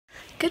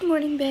Good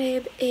morning,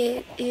 babe.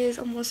 It is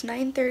almost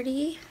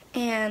 9:30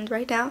 and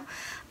right now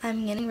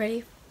I'm getting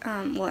ready.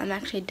 Well, I'm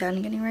actually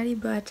done getting ready,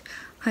 but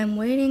I'm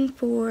waiting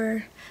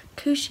for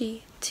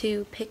Kushi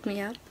to pick me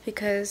up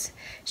because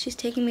she's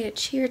taking me to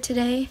cheer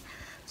today.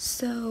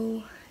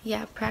 So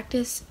yeah,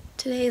 practice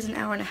today is an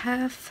hour and a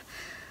half.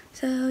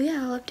 So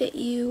yeah, I'll update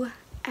you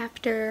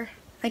after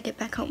I get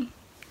back home.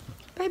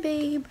 Bye,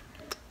 babe.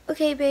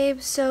 Okay,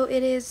 babe, so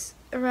it is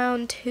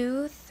around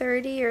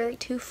 2:30 or like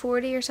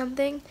 2:40 or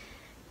something.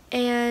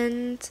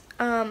 And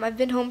I've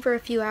been home for a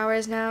few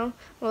hours now,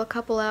 well, a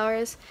couple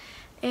hours,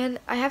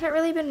 and I haven't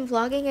really been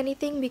vlogging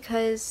anything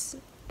because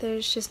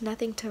there's just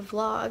nothing to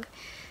vlog.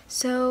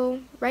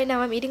 So right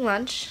now I'm eating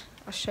lunch.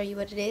 I'll show you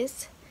what it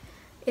is.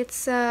 It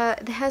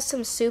has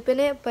some soup in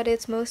it, but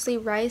it's mostly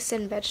rice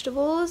and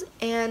vegetables,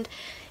 and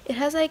it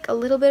has like a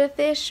little bit of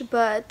fish,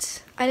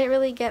 but I didn't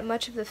really get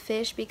much of the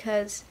fish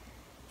because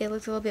it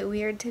looked a little bit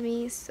weird to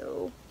me.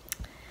 So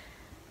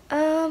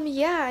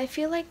yeah, I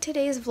feel like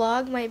today's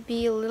vlog might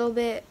be a little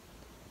bit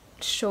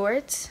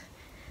short,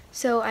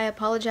 so I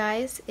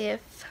apologize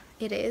if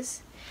it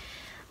is.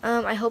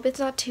 I hope it's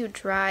not too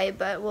dry,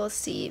 but we'll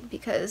see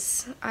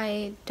because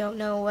I don't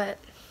know what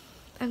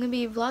I'm gonna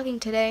be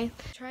vlogging today.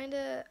 I'm trying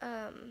to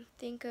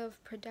think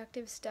of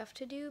productive stuff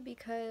to do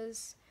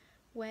because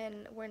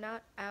when we're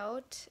not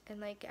out and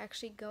like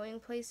actually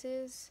going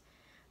places,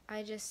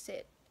 I just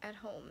sit at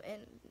home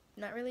and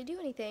not really do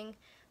anything.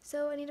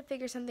 So I need to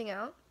figure something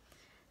out.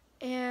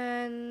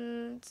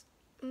 And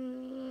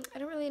I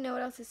don't really know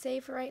what else to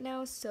say for right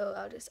now, so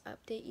I'll just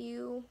update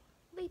you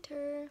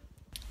later.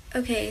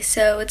 Okay,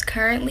 so it's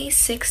currently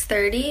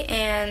 6:30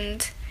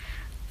 and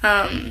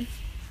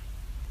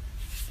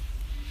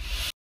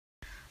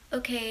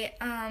okay,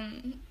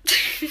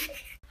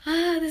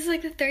 this is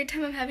like the third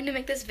time I'm having to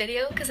make this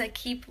video because I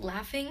keep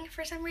laughing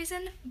for some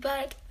reason,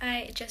 but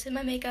I adjusted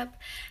my makeup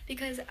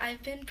because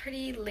I've been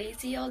pretty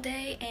lazy all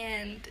day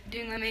and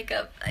doing my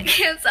makeup, I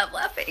can't stop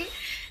laughing.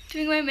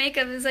 Doing my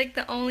makeup is like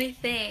the only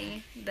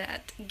thing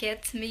that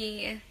gets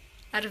me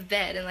out of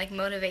bed and like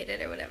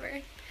motivated or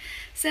whatever.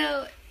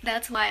 So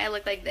that's why I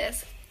look like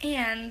this.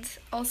 And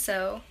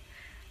also,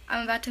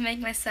 I'm about to make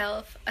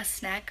myself a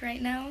snack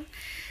right now.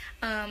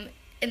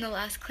 In the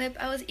last clip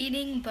I was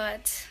eating,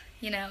 but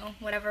you know,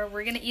 whatever,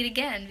 we're gonna eat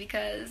again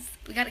because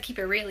we gotta keep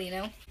it real, you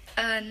know?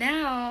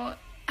 Now,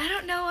 I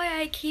don't know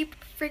why I keep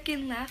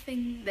freaking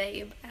laughing,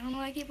 babe. I don't know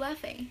why I keep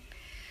laughing.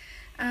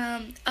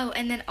 Oh,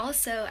 and then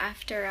also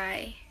after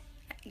I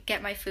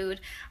get my food,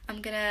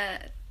 I'm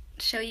gonna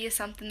show you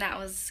something that I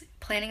was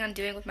planning on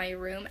doing with my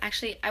room.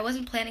 Actually, I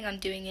wasn't planning on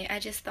doing it, I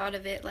just thought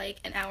of it like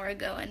an hour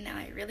ago and now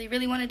I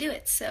really want to do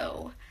it,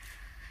 so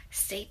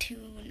stay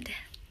tuned.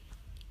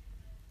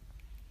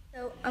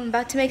 So I'm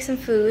about to make some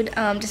food,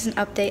 just an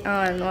update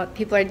on what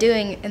people are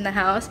doing in the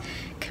house.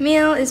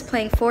 Camille is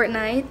playing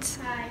Fortnite.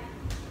 Hi.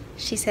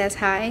 She says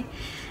hi.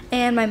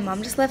 And my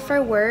mom just left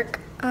for work.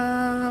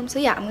 So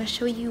yeah, I'm gonna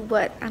show you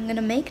what I'm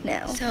gonna make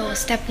now. So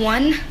step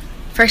one,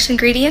 first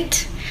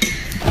ingredient.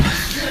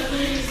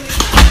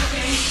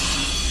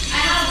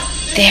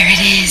 There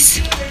it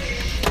is.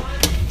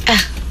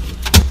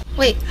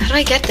 Wait, how do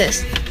I get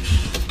this?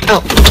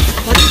 Oh,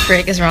 what the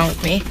frig is wrong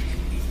with me?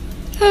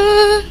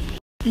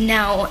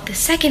 Now, the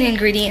second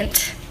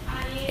ingredient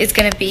is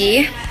gonna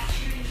be,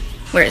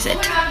 where is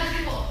it?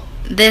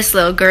 This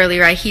little girly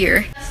right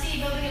here.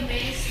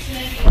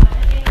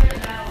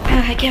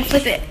 I can't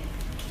flip it.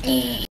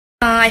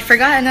 I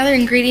forgot another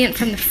ingredient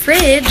from the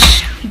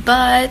fridge,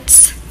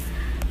 but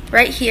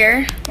right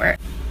here, where?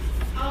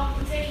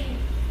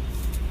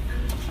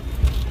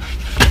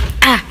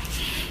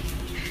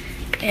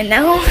 And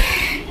now,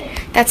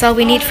 that's all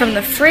we need from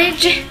the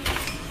fridge.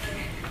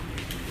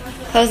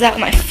 Close that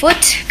with my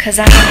foot, because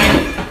I'm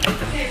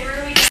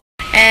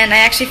and I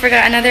actually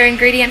forgot another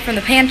ingredient from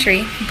the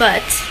pantry,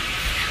 but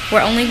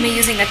we're only going to be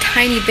using a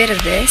tiny bit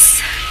of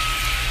this.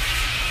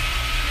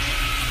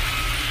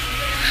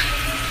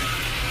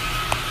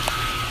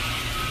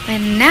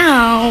 And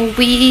now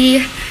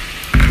we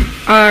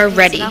are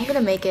ready. So now I'm going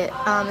to make it.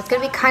 It's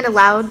going to be kind of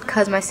loud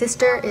because my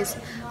sister is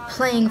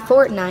playing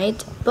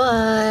Fortnite,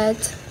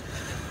 but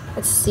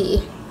let's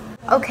see.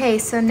 Okay,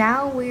 so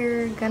now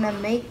we're going to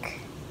make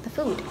the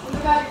food.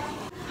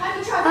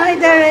 Hi,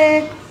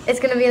 Derek. It's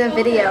gonna be in the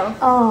video.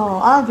 Oh,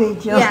 I'll be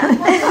Joe. Yeah.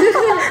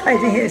 I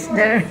think it's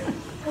there.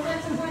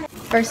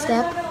 First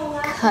step,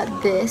 cut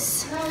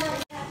this.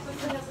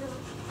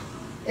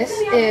 This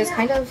is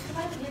kind of,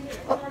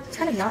 oh, it's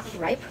kind of not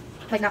ripe,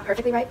 like not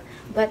perfectly ripe,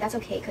 but that's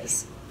okay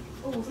because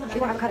we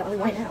want avocado and we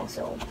want it now,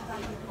 so oh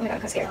my god,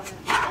 I'm kind of scared.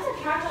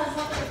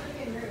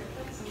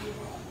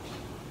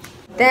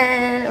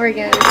 Then we're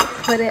gonna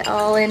put it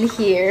all in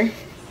here.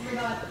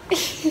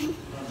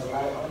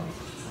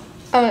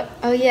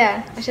 Oh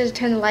yeah, I should have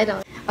turned the light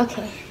on.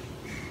 Okay,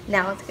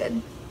 now it's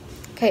good.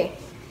 Okay.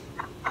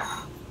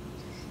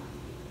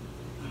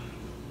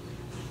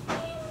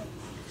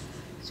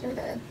 Serve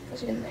it.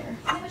 Push it in there.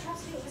 There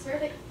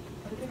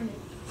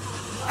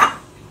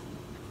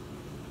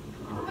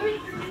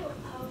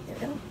we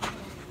go.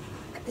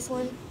 Cut this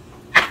one.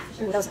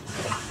 Ooh, that was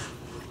okay.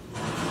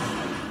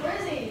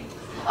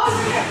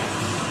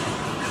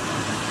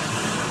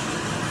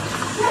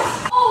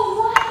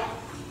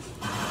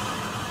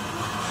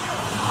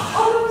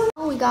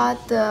 We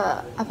got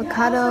the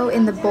avocado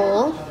in the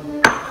bowl.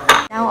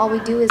 Now all we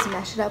do is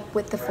mash it up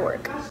with the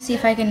fork. See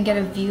if I can get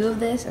a view of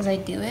this as I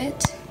do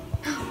it.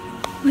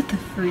 What the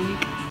freak?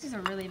 This is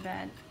a really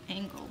bad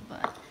angle,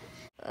 but...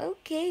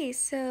 Okay,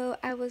 so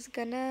I was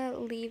gonna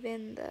leave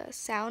in the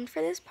sound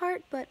for this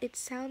part, but it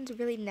sounds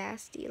really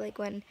nasty, like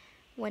when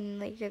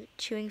like you're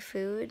chewing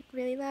food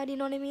really loud, you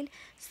know what I mean?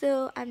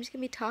 So I'm just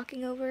gonna be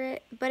talking over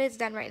it, but it's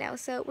done right now,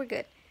 so we're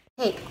good.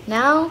 Okay,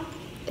 now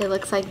it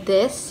looks like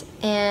this,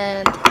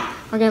 and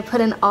we're gonna put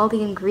in all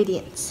the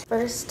ingredients.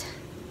 First,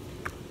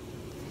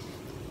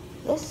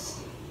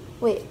 this,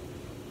 wait,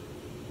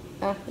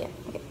 oh yeah,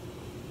 okay.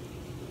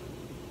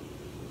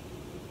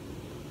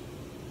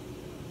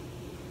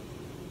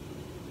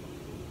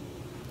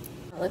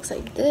 It looks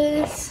like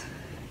this.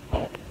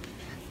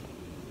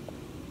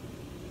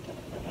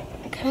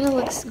 It kind of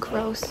looks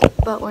gross,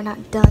 but we're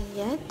not done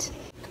yet.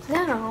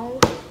 Now,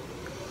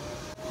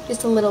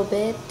 just a little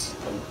bit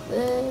of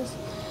this.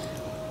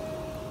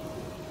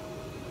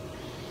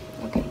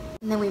 Okay,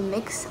 and then we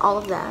mix all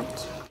of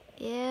that.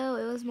 Ew,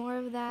 it was more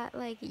of that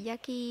like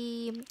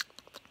yucky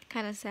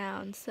kind of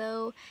sound.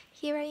 So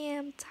here I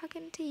am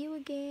talking to you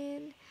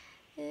again.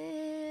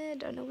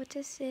 Don't know what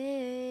to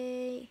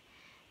say.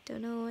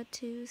 Don't know what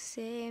to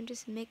say. I'm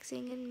just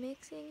mixing and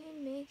mixing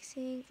and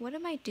mixing. What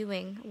am I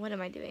doing? What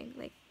am I doing?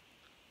 Like,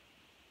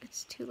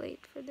 it's too late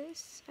for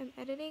this. I'm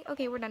editing.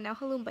 Okay, we're done now.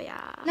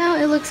 Halumbaya. Now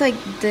it looks like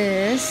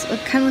this. It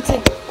kind of looks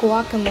like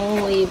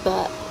guacamole,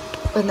 but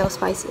with no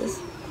spices.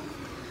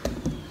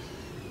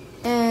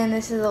 And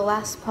this is the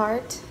last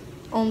part.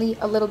 Only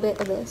a little bit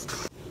of this.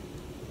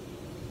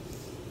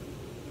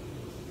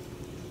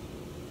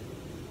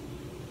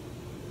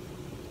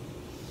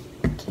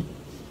 Okay.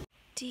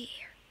 Dear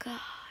God,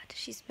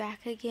 she's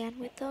back again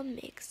with the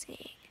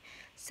mixing.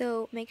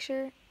 So make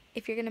sure,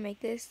 if you're gonna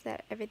make this,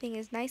 that everything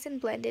is nice and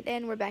blended,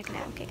 and we're back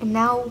now. Okay. And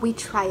now we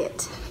try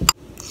it.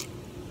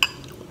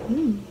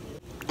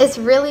 It's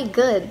really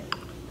good.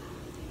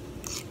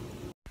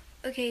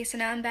 Okay, so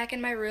now I'm back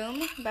in my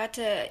room, about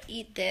to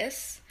eat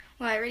this.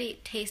 Well, I already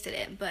tasted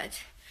it,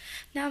 but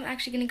now I'm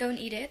actually gonna go and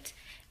eat it.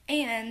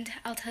 And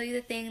I'll tell you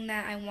the thing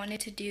that I wanted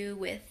to do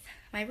with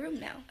my room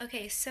now.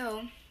 Okay,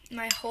 so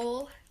my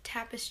whole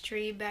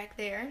tapestry back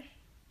there,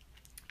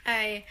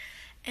 I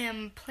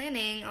am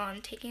planning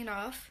on taking it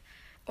off,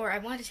 or I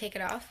want to take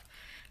it off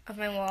of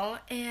my wall,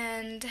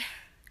 and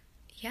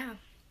yeah.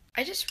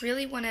 I just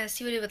really want to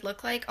see what it would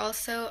look like.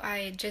 Also,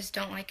 I just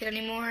don't like it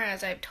anymore,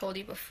 as I've told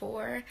you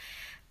before.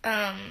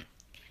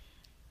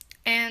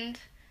 And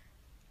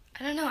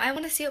I don't know, I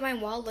want to see what my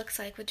wall looks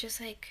like with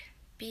just like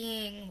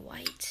being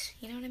white,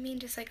 you know what I mean?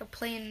 Just like a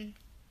plain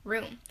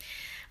room.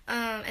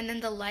 And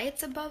then the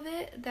lights above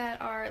it that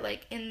are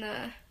like in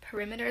the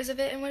perimeters of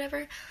it and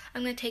whatever,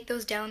 I'm going to take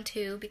those down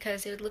too,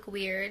 because it would look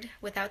weird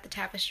without the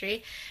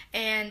tapestry.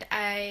 And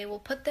I will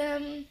put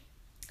them,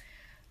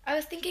 I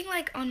was thinking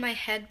like on my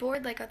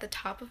headboard, like at the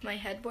top of my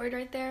headboard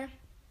right there,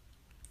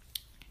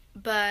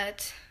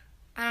 but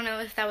I don't know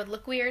if that would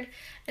look weird.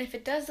 And if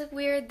it does look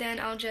weird, then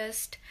I'll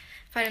just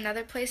find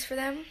another place for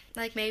them,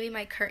 like maybe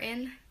my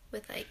curtain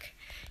with like,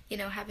 you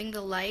know, having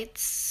the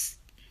lights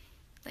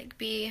like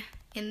be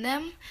in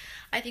them.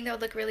 I think that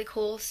would look really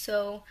cool,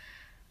 so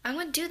I'm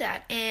gonna do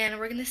that, and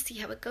we're gonna see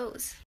how it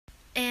goes.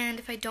 And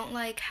if I don't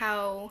like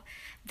how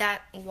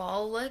that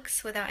wall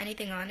looks without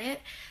anything on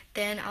it,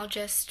 then I'll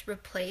just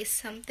replace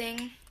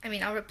something. I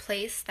mean, I'll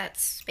replace that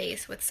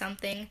space with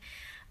something.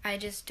 I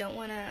just don't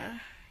want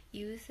to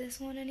use this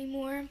one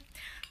anymore,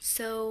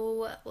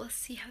 so we'll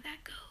see how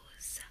that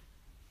goes.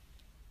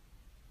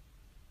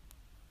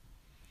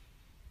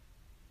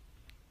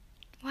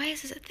 Why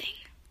is this a thing?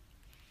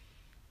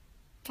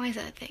 Why is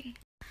that a thing?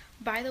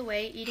 By the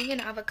way, eating an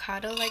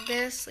avocado like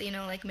this, you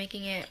know, like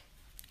making it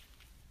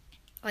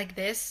like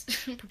this,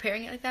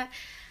 preparing it like that,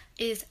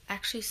 is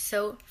actually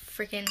so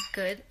freaking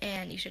good,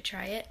 and you should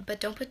try it. But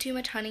don't put too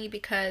much honey,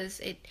 because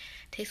it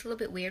tastes a little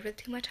bit weird with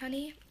too much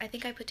honey. I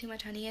think I put too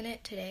much honey in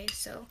it today,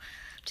 so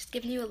just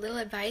giving you a little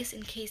advice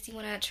in case you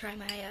want to try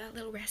my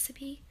little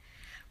recipe.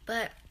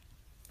 But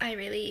I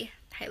really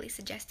highly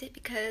suggest it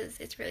because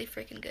it's really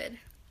freaking good.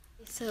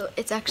 So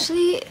it's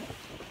actually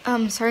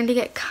starting to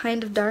get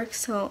kind of dark,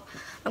 so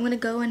I'm gonna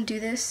go and do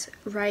this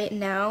right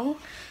now.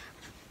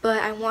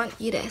 But I want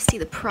you to see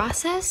the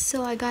process,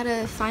 so I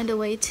gotta find a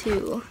way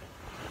to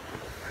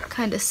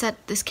kind of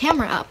set this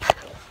camera up.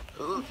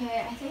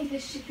 Okay, I think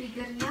this should be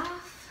good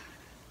enough.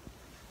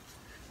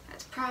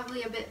 That's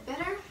probably a bit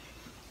better.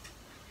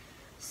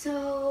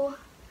 So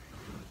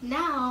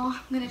now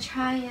I'm gonna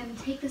try and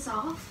take this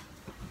off.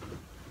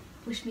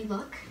 Wish me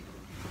luck.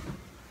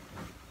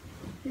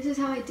 This is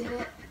how I did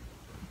it.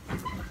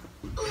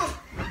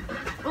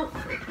 Oh,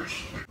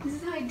 this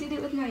is how I did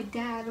it with my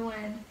dad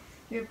when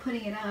we were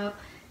putting it up.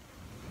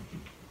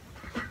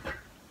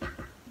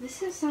 This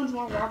just sounds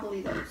more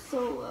wobbly though,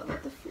 so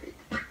what the freak.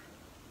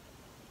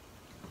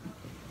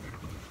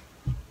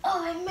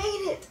 Oh, I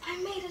made it! I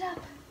made it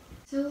up!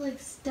 so like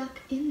stuck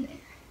in there.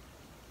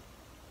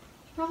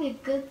 Probably a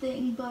good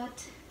thing,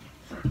 but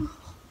oh,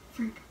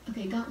 frick.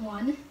 Okay, got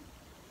one.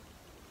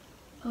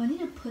 Oh, I need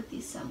to put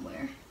these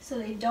somewhere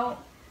so I don't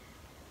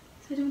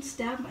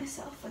stab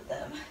myself with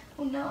them.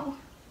 Oh no,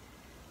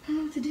 I don't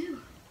know what to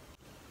do.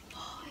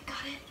 Oh, I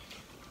got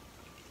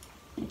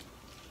it.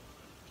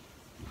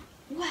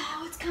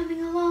 Wow, it's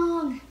coming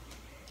along.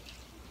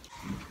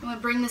 I'm gonna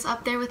bring this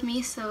up there with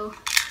me, so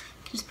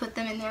just put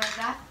them in there like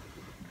that.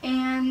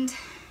 And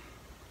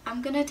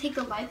I'm gonna take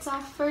the lights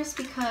off first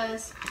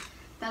because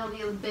that'll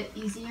be a bit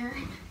easier.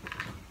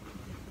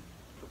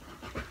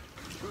 I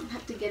don't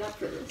have to get up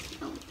for this,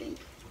 I don't think.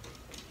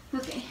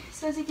 Okay,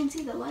 so as you can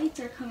see, the lights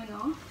are coming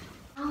off.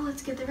 Now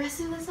let's get the rest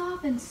of this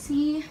off and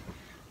see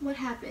what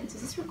happens.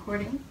 Is this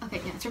recording?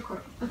 Okay, yeah, it's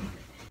recording. Okay.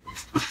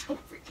 Oh,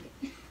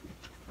 freaking.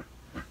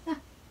 Ah.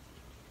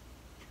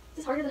 This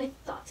is harder than I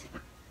thought.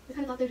 I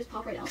kind of thought they would just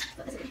pop right out,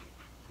 but that's okay.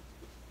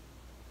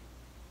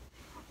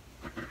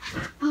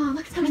 Oh,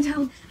 look, it's coming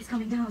down. It's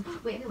coming down.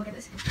 Wait, I need to look at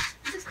this.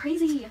 This is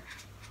crazy.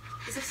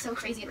 This is so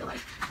crazy in real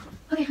life.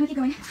 Okay, I'm gonna keep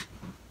going.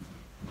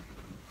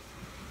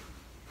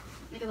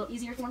 Make it a little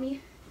easier for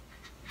me.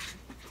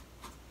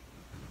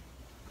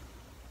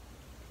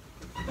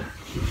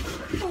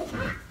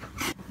 Oh.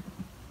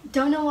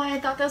 Don't know why I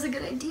thought that was a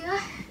good idea.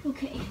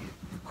 Okay.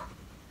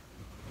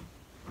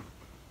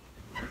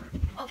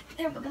 Oh,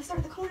 there we go. Gotta start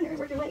at the corner.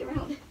 Work your way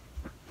around.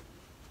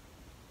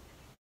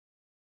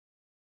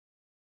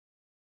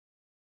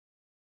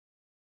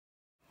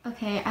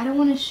 Okay, I don't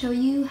want to show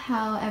you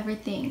how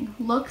everything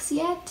looks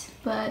yet,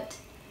 but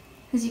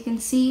as you can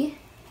see,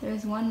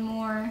 there's one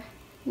more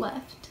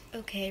left.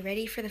 Okay,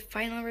 ready for the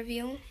final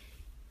reveal?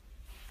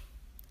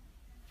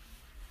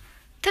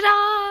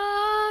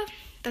 Ta-da!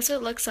 That's what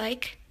it looks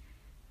like.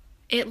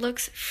 It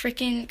looks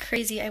freaking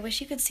crazy. I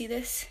wish you could see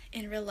this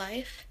in real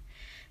life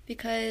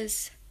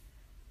because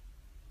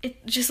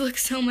it just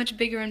looks so much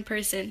bigger in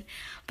person.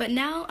 But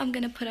now I'm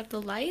gonna put up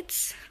the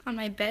lights on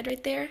my bed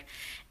right there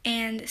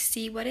and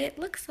see what it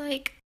looks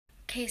like.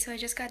 Okay, so I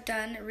just got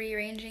done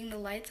rearranging the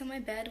lights on my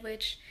bed,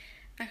 which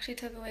actually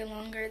took way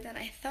longer than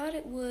I thought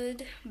it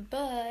would,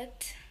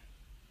 but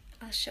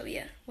I'll show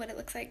you what it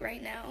looks like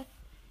right now.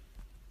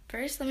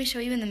 First, let me show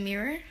you in the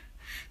mirror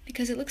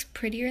because it looks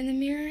prettier in the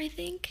mirror, I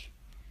think,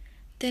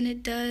 than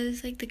it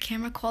does like the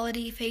camera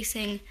quality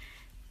facing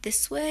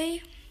this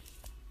way.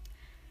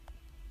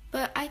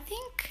 But I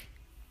think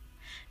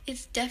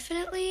it's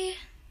definitely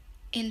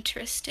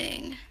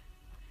interesting.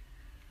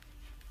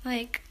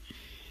 Like,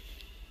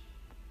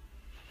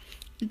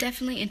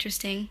 definitely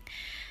interesting.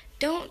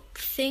 Don't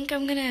think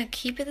I'm gonna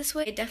keep it this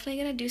way. I'm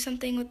definitely gonna do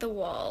something with the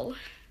wall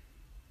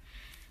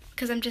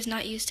because I'm just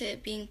not used to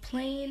it being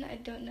plain. I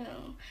don't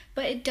know.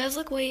 But it does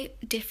look way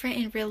different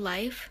in real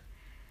life.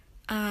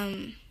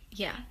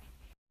 Yeah.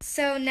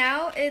 So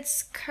now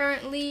it's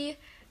currently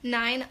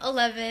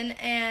 9:11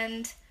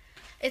 and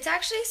it's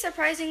actually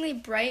surprisingly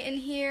bright in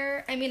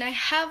here. I mean, I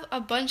have a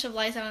bunch of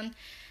lights on,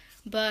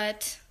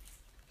 but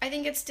I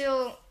think it's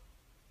still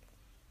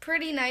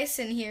pretty nice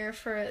in here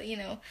for, you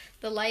know,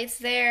 the lights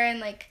there, and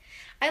like,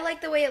 I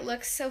like the way it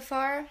looks so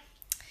far.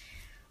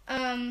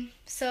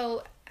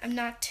 So I'm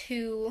not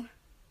too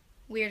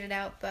weirded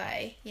out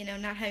by, you know,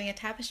 not having a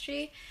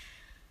tapestry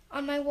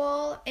on my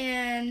wall.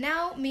 And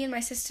now me and my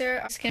sister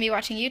are just gonna be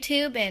watching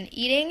YouTube and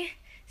eating.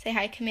 Say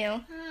hi,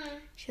 Camille. Hi.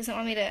 She doesn't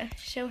want me to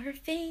show her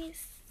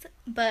face.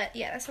 But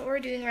yeah, that's what we're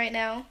doing right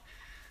now.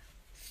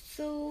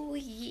 So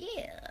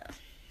yeah.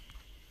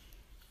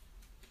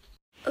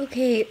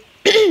 Okay,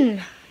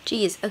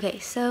 jeez. Okay,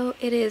 so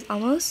it is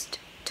almost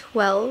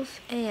 12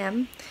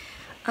 a.m.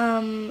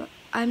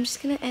 I'm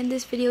just gonna end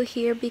this video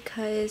here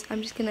because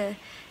I'm just gonna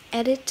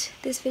edit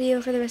this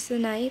video for the rest of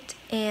the night.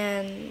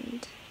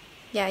 And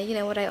yeah, you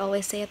know what I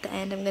always say at the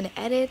end, I'm gonna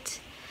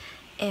edit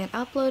and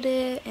upload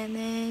it and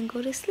then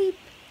go to sleep.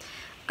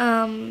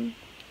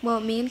 Well,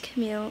 me and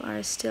Camille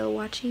are still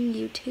watching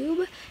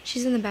YouTube.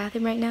 She's in the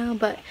bathroom right now,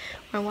 but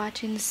we're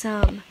watching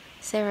some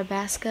Sarah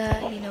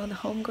Baska, you know, the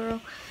homegirl.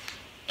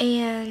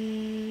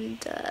 And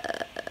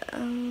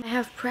I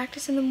have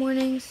practice in the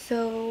morning,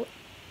 so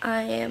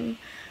I am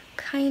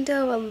kind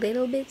of a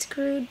little bit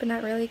screwed, but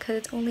not really because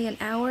it's only an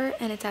hour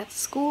and it's at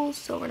school,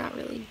 so we're not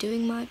really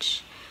doing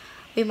much.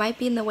 We might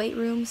be in the weight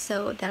room,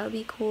 so that'll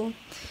be cool.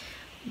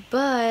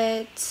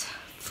 But,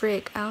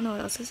 frick, I don't know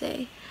what else to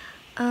say.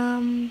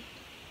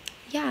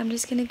 Yeah, I'm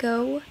just gonna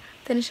go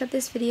finish up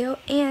this video,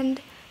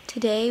 and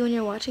today when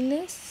you're watching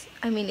this,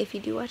 I mean if you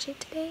do watch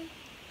it today,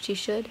 which you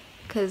should,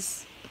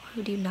 because why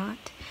would you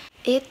not?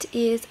 It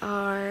is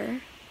our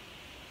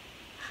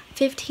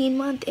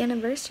 15-month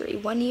anniversary,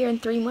 1 year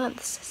and 3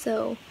 months,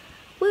 so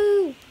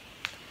woo!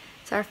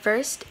 It's our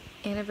first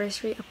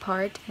anniversary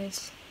apart, and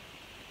it's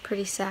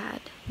pretty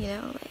sad, you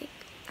know, like,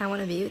 I want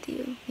to be with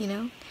you, you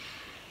know?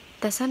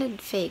 That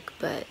sounded fake,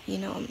 but, you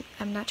know,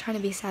 I'm not trying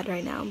to be sad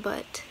right now,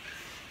 but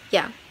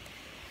yeah.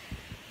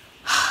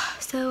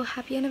 So,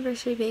 happy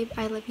anniversary, babe.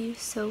 I love you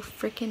so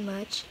freaking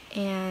much,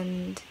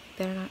 and you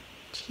better not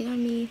cheat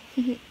on me.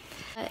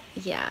 But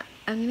yeah,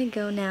 I'm gonna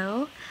go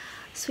now.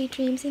 sweet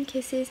dreams and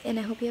kisses, and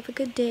I hope you have a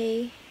good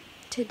day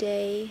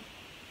today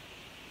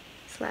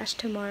 /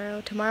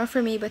 tomorrow. Tomorrow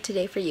for me, but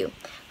today for you.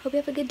 Hope you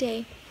have a good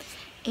day.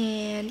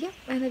 And yeah,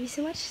 I love you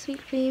so much.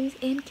 Sweet dreams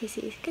and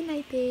kisses. Good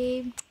night,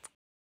 babe.